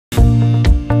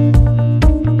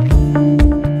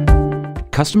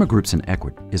Customer Groups in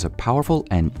Ecwid is a powerful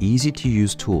and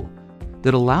easy-to-use tool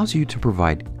that allows you to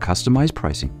provide customized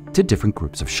pricing to different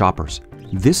groups of shoppers.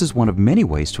 This is one of many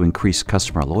ways to increase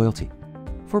customer loyalty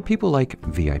for people like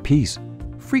VIPs,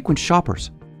 frequent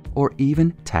shoppers, or even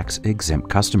tax-exempt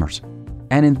customers.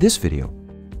 And in this video,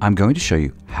 I'm going to show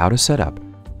you how to set up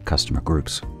customer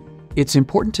groups. It's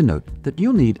important to note that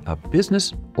you'll need a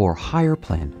business or higher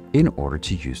plan in order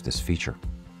to use this feature.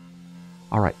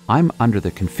 All right, I'm under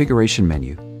the configuration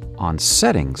menu on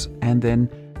settings and then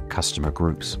customer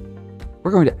groups.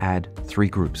 We're going to add 3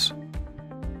 groups.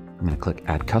 I'm going to click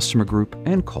add customer group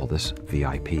and call this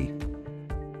VIP.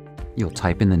 You'll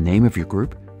type in the name of your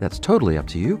group, that's totally up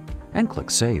to you, and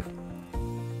click save.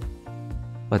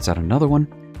 Let's add another one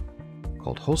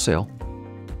called wholesale.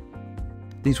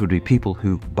 These would be people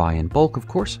who buy in bulk, of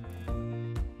course.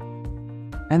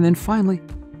 And then finally,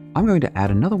 I'm going to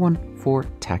add another one for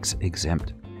tax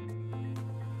exempt.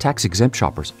 Tax exempt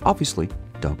shoppers obviously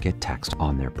don't get taxed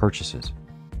on their purchases.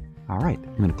 All right,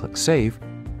 I'm going to click save,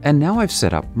 and now I've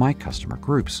set up my customer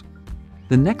groups.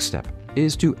 The next step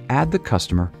is to add the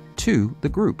customer to the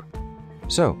group.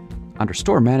 So under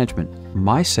store management,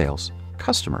 my sales,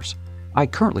 customers, I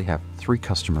currently have 3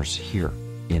 customers here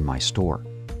in my store.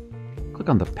 Click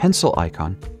on the pencil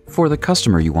icon for the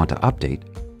customer you want to update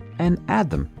and add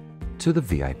them to the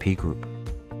VIP group.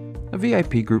 A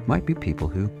VIP group might be people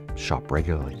who shop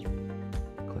regularly.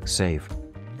 Click Save.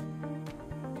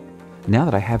 Now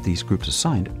that I have these groups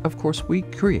assigned, of course, we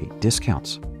create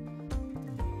discounts.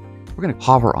 We're going to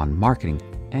hover on Marketing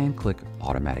and click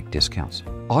Automatic Discounts.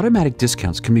 Automatic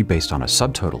discounts can be based on a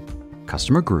subtotal,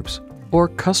 customer groups, or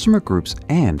customer groups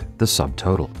and the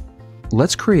subtotal.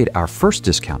 Let's create our first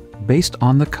discount based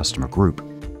on the customer group.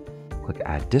 Click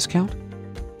Add Discount.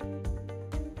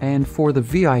 And for the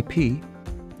VIP,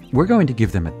 we're going to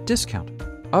give them a discount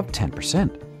of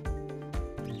 10%.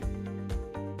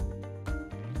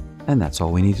 And that's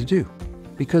all we need to do.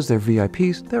 Because they're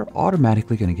VIPs, they're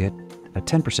automatically going to get a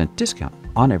 10% discount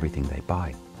on everything they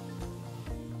buy.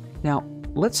 Now,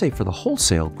 let's say for the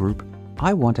wholesale group,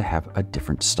 I want to have a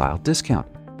different style discount.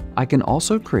 I can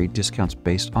also create discounts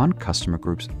based on customer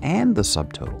groups and the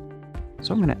subtotal.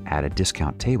 So I'm going to add a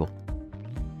discount table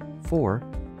for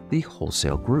the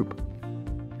wholesale group.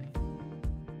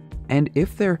 And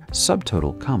if their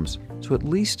subtotal comes to at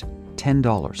least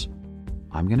 $10,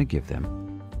 I'm going to give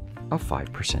them a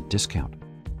 5% discount.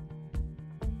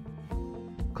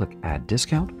 Click Add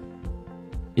Discount.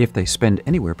 If they spend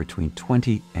anywhere between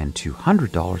 $20 and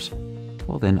 $200,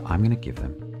 well then I'm going to give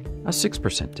them a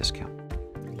 6% discount.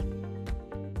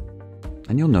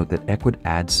 And you'll note that Ecwid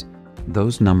adds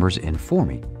those numbers in for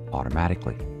me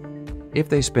automatically. If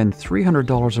they spend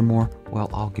 $300 or more, well,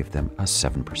 I'll give them a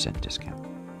 7% discount.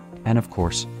 And of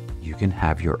course, you can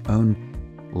have your own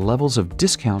levels of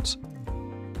discounts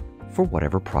for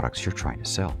whatever products you're trying to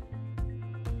sell.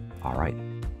 All right,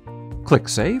 click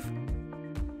Save.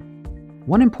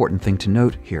 One important thing to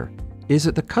note here is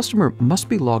that the customer must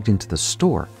be logged into the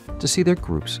store to see their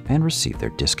groups and receive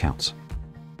their discounts.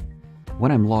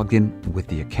 When I'm logged in with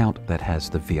the account that has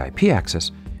the VIP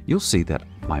access, you'll see that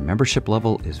my membership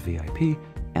level is VIP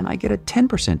and I get a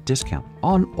 10% discount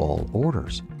on all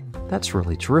orders. That's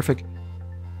really terrific.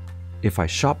 If I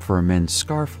shop for a men's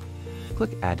scarf,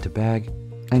 click Add to Bag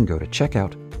and go to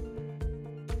Checkout,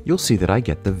 you'll see that I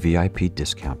get the VIP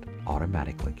discount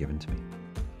automatically given to me.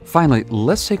 Finally,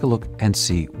 let's take a look and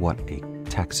see what a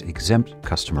tax-exempt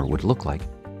customer would look like.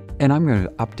 And I'm going to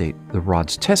update the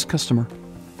Rod's Test customer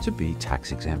to be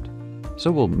tax-exempt.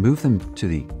 So we'll move them to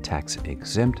the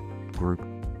tax-exempt group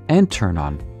and turn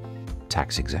on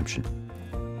tax exemption.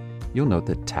 You'll note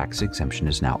that tax exemption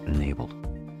is now enabled.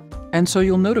 And so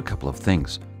you'll note a couple of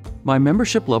things. My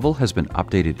membership level has been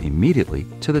updated immediately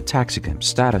to the tax-exempt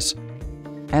status,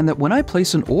 and that when I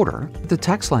place an order, the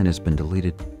tax line has been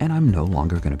deleted and I'm no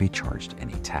longer going to be charged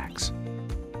any tax.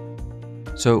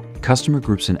 So customer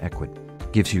groups in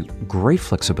Ecwid gives you great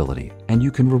flexibility, and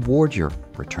you can reward your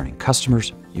returning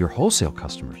customers, your wholesale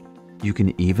customers. You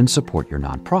can even support your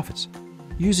nonprofits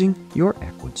using your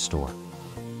Ecwid store.